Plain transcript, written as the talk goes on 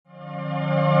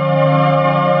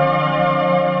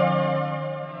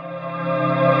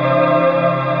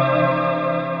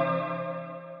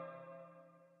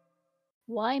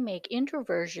make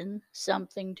introversion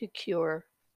something to cure?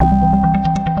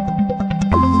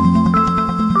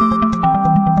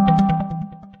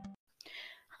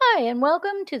 Hi, and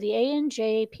welcome to the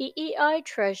A&J PEI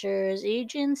Treasures, E.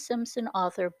 Jean Simpson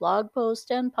author blog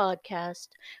post and podcast.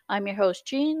 I'm your host,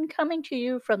 Jean, coming to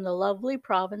you from the lovely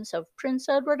province of Prince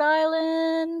Edward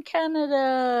Island,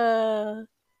 Canada.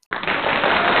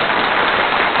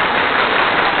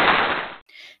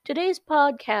 Today's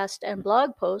podcast and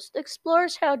blog post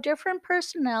explores how different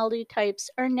personality types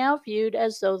are now viewed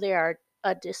as though they are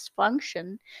a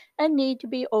dysfunction and need to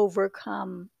be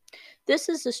overcome. This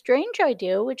is a strange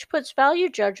idea which puts value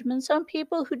judgments on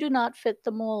people who do not fit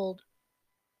the mold.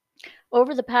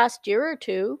 Over the past year or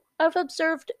two, I've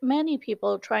observed many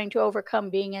people trying to overcome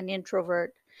being an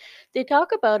introvert. They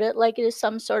talk about it like it is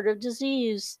some sort of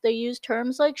disease. They use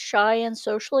terms like shy and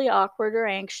socially awkward or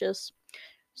anxious.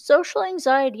 Social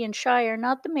anxiety and shy are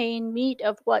not the main meat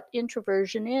of what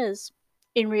introversion is.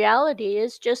 In reality,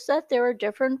 it's just that there are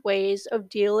different ways of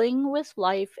dealing with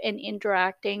life and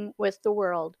interacting with the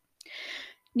world.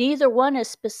 Neither one is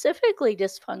specifically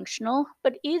dysfunctional,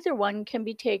 but either one can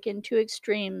be taken to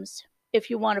extremes. If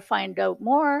you want to find out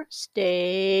more,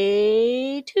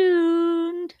 stay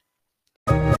tuned.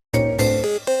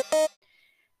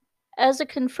 As a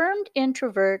confirmed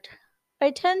introvert,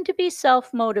 I tend to be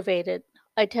self-motivated.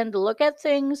 I tend to look at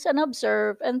things and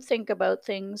observe and think about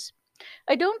things.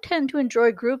 I don't tend to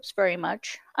enjoy groups very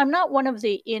much. I'm not one of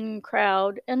the in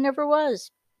crowd and never was.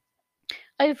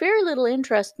 I have very little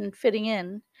interest in fitting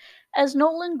in. As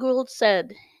Nolan Gould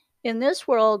said, in this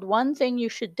world, one thing you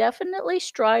should definitely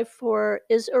strive for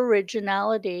is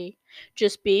originality.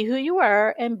 Just be who you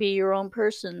are and be your own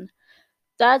person.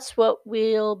 That's what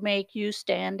will make you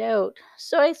stand out.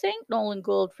 So I thank Nolan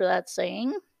Gould for that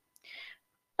saying.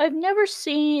 I've never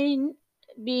seen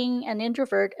being an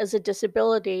introvert as a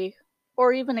disability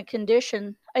or even a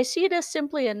condition. I see it as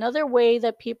simply another way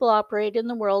that people operate in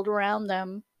the world around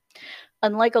them.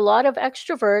 Unlike a lot of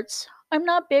extroverts, I'm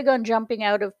not big on jumping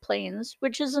out of planes,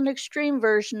 which is an extreme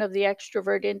version of the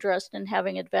extrovert interest in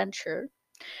having adventure.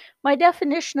 My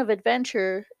definition of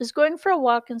adventure is going for a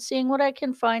walk and seeing what I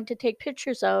can find to take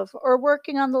pictures of, or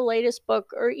working on the latest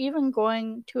book, or even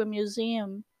going to a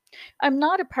museum. I'm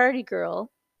not a party girl.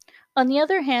 On the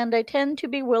other hand, I tend to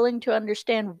be willing to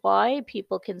understand why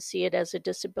people can see it as a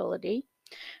disability.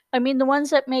 I mean, the ones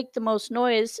that make the most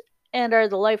noise and are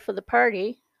the life of the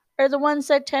party are the ones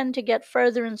that tend to get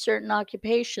further in certain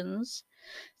occupations,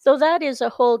 though that is a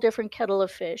whole different kettle of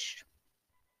fish.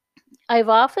 I've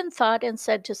often thought and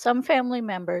said to some family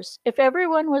members, if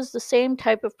everyone was the same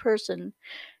type of person,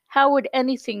 how would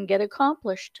anything get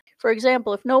accomplished? For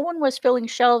example, if no one was filling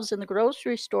shelves in the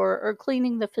grocery store or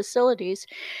cleaning the facilities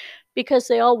because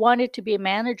they all wanted to be a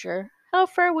manager, how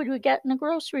far would we get in a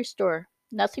grocery store?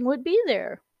 Nothing would be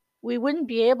there. We wouldn't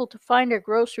be able to find our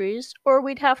groceries, or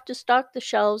we'd have to stock the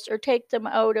shelves or take them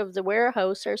out of the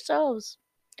warehouse ourselves.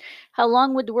 How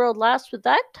long would the world last with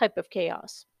that type of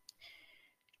chaos?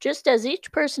 Just as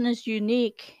each person is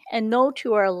unique and no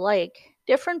two are alike,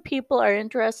 different people are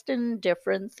interested in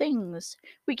different things.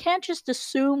 We can't just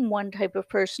assume one type of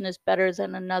person is better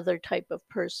than another type of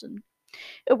person.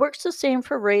 It works the same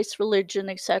for race, religion,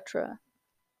 etc.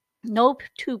 No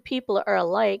two people are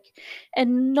alike,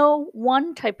 and no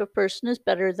one type of person is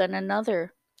better than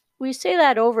another. We say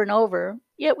that over and over,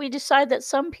 yet we decide that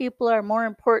some people are more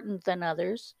important than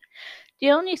others.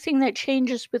 The only thing that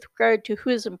changes with regard to who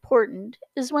is important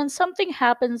is when something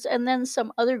happens and then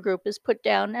some other group is put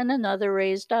down and another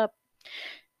raised up.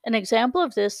 An example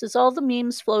of this is all the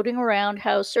memes floating around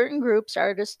how certain groups,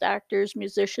 artists, actors,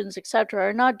 musicians, etc.,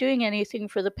 are not doing anything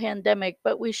for the pandemic,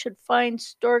 but we should find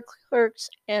store clerks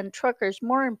and truckers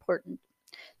more important.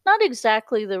 Not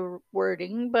exactly the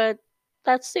wording, but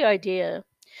that's the idea.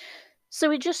 So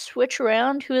we just switch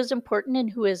around who is important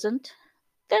and who isn't.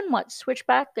 Then what? Switch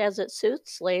back as it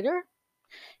suits later?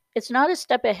 It's not a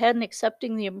step ahead in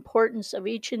accepting the importance of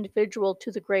each individual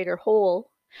to the greater whole.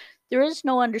 There is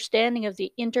no understanding of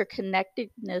the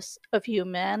interconnectedness of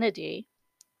humanity.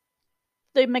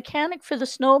 The mechanic for the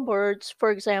snowbirds, for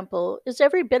example, is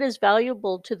every bit as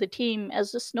valuable to the team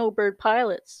as the snowbird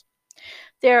pilots.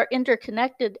 They are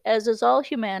interconnected, as is all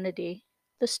humanity.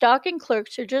 The stocking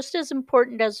clerks are just as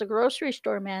important as the grocery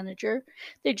store manager.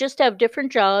 They just have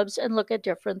different jobs and look at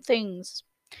different things.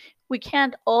 We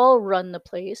can't all run the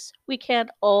place. We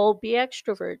can't all be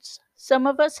extroverts. Some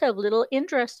of us have little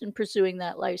interest in pursuing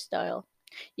that lifestyle.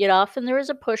 Yet often there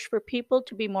is a push for people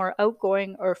to be more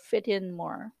outgoing or fit in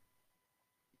more.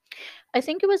 I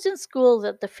think it was in school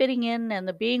that the fitting in and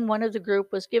the being one of the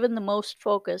group was given the most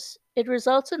focus. It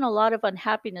results in a lot of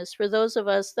unhappiness for those of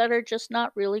us that are just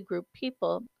not really group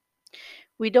people.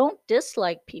 We don't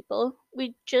dislike people,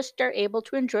 we just are able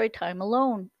to enjoy time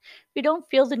alone. We don't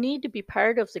feel the need to be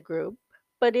part of the group,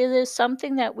 but it is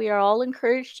something that we are all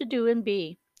encouraged to do and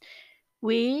be.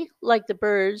 We, like the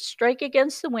birds, strike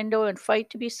against the window and fight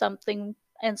to be something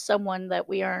and someone that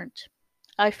we aren't.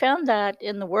 I found that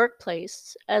in the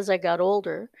workplace, as I got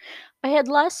older, I had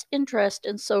less interest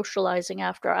in socializing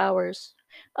after hours.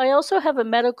 I also have a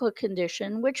medical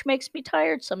condition which makes me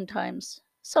tired sometimes.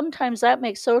 Sometimes that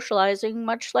makes socializing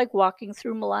much like walking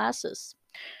through molasses,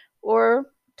 or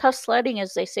tough sledding,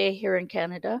 as they say here in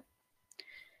Canada.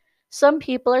 Some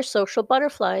people are social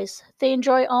butterflies. They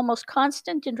enjoy almost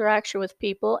constant interaction with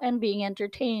people and being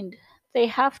entertained. They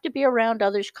have to be around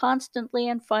others constantly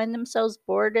and find themselves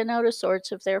bored and out of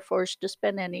sorts if they're forced to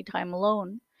spend any time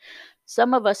alone.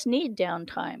 Some of us need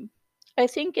downtime. I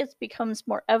think it becomes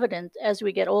more evident as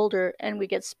we get older and we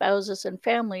get spouses and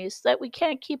families that we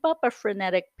can't keep up a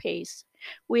frenetic pace.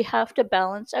 We have to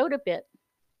balance out a bit.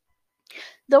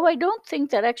 Though I don't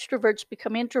think that extroverts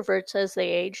become introverts as they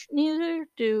age, neither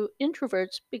do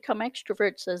introverts become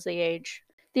extroverts as they age.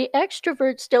 The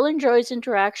extrovert still enjoys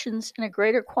interactions in a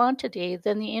greater quantity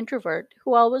than the introvert,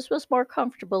 who always was more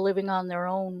comfortable living on their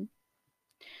own.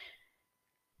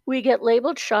 We get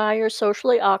labeled shy or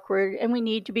socially awkward, and we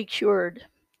need to be cured.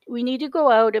 We need to go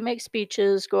out and make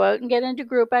speeches, go out and get into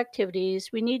group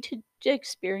activities. We need to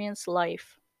experience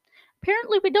life.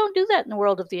 Apparently, we don't do that in the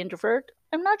world of the introvert.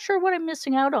 I'm not sure what I'm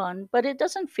missing out on, but it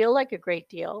doesn't feel like a great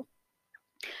deal.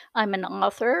 I'm an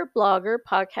author, blogger,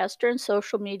 podcaster, and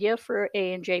social media for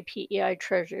A&J PEI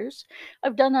Treasures.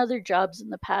 I've done other jobs in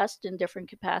the past in different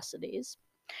capacities.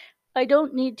 I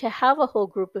don't need to have a whole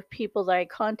group of people that I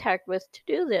contact with to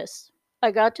do this.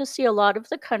 I got to see a lot of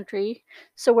the country,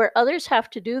 so where others have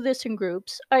to do this in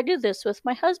groups, I do this with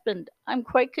my husband. I'm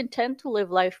quite content to live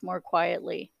life more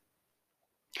quietly.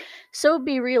 So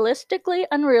be realistically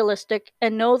unrealistic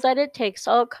and know that it takes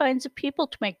all kinds of people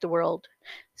to make the world.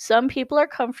 Some people are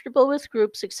comfortable with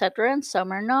groups, etc., and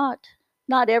some are not.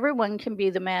 Not everyone can be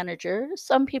the manager.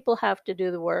 Some people have to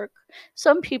do the work.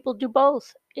 Some people do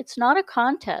both. It's not a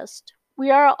contest.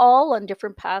 We are all on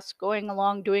different paths going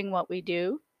along doing what we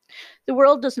do. The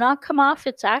world does not come off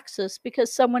its axis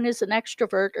because someone is an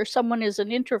extrovert or someone is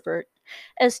an introvert.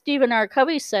 As Stephen R.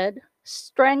 Covey said,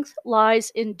 strength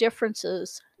lies in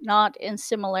differences, not in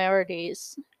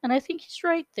similarities. And I think he's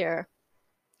right there.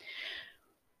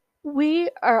 We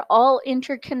are all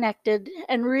interconnected,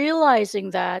 and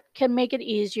realizing that can make it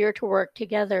easier to work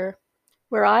together.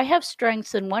 Where I have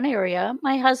strengths in one area,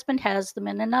 my husband has them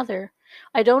in another.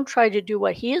 I don't try to do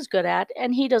what he is good at,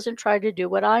 and he doesn't try to do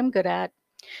what I'm good at.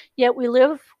 Yet we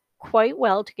live quite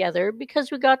well together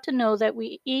because we got to know that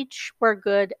we each were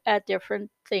good at different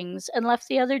things and left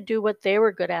the other do what they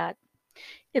were good at.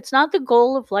 It's not the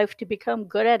goal of life to become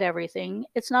good at everything.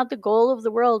 It's not the goal of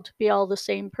the world to be all the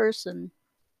same person.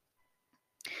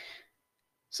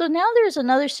 So now there's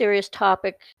another serious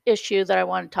topic issue that I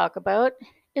want to talk about.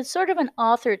 It's sort of an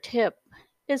author tip.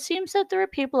 It seems that there are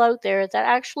people out there that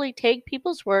actually take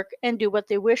people's work and do what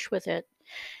they wish with it.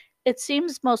 It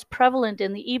seems most prevalent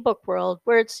in the ebook world,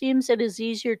 where it seems it is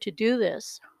easier to do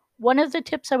this. One of the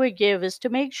tips I would give is to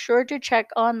make sure to check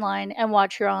online and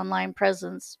watch your online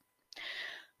presence.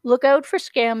 Look out for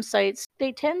scam sites.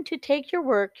 They tend to take your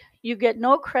work. You get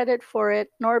no credit for it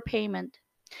nor payment.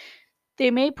 They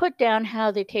may put down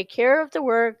how they take care of the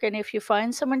work, and if you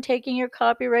find someone taking your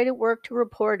copyrighted work, to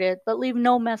report it, but leave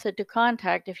no method to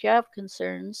contact if you have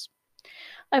concerns.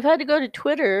 I've had to go to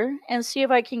Twitter and see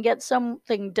if I can get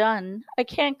something done. I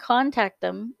can't contact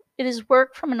them. It is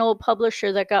work from an old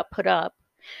publisher that got put up.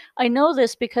 I know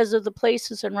this because of the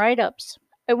places and write ups.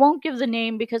 I won't give the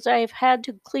name because I have had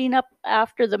to clean up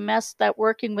after the mess that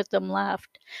working with them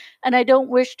left, and I don't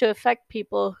wish to affect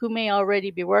people who may already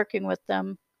be working with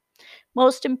them.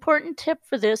 Most important tip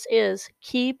for this is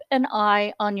keep an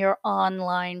eye on your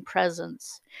online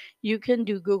presence. You can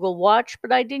do Google Watch,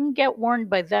 but I didn't get warned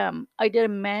by them. I did a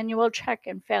manual check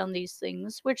and found these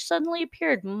things, which suddenly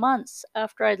appeared months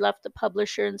after I'd left the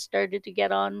publisher and started to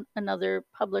get on another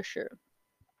publisher.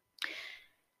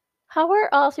 How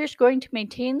are authors going to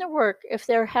maintain their work if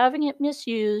they're having it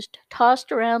misused,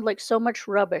 tossed around like so much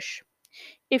rubbish?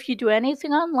 If you do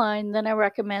anything online, then I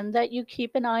recommend that you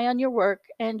keep an eye on your work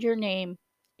and your name.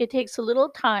 It takes a little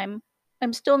time.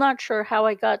 I'm still not sure how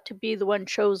I got to be the one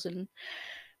chosen,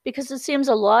 because it seems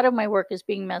a lot of my work is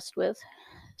being messed with.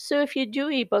 So if you do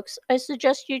ebooks, I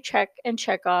suggest you check and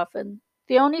check often.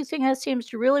 The only thing that seems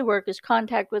to really work is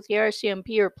contact with the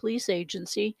RCMP or police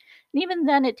agency, and even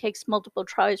then it takes multiple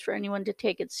tries for anyone to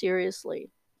take it seriously.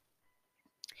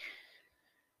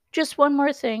 Just one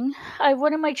more thing. I have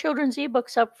one of my children's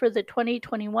ebooks up for the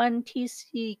 2021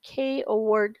 TCK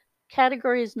Award.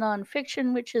 Category is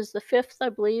nonfiction, which is the fifth, I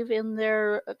believe, in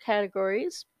their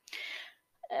categories.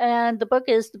 And the book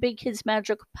is The Big Kid's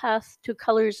Magical Path to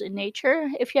Colors in Nature.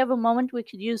 If you have a moment, we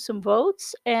could use some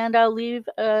votes, and I'll leave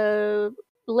a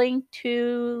link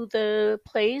to the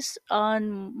place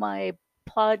on my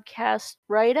podcast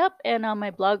write-up and on my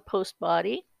blog post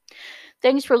body.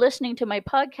 Thanks for listening to my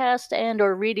podcast and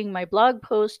or reading my blog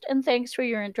post, and thanks for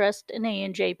your interest in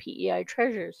ANJPEI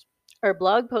Treasures. Our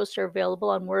blog posts are available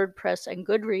on WordPress and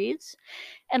Goodreads,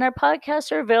 and our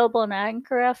podcasts are available on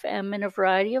Anchor FM in a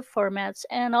variety of formats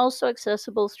and also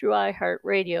accessible through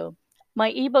iHeartRadio.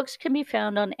 My ebooks can be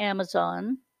found on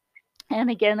Amazon, and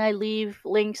again, I leave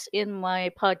links in my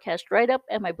podcast write-up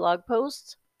and my blog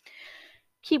posts.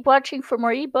 Keep watching for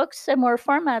more ebooks and more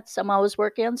formats. I'm always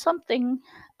working on something.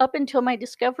 Up until my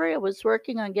discovery, I was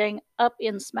working on getting up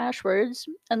in Smashwords,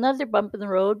 another bump in the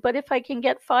road, but if I can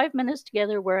get 5 minutes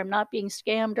together where I'm not being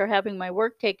scammed or having my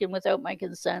work taken without my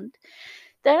consent,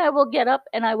 then I will get up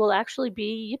and I will actually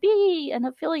be, yippee, an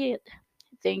affiliate.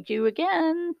 Thank you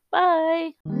again.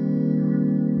 Bye.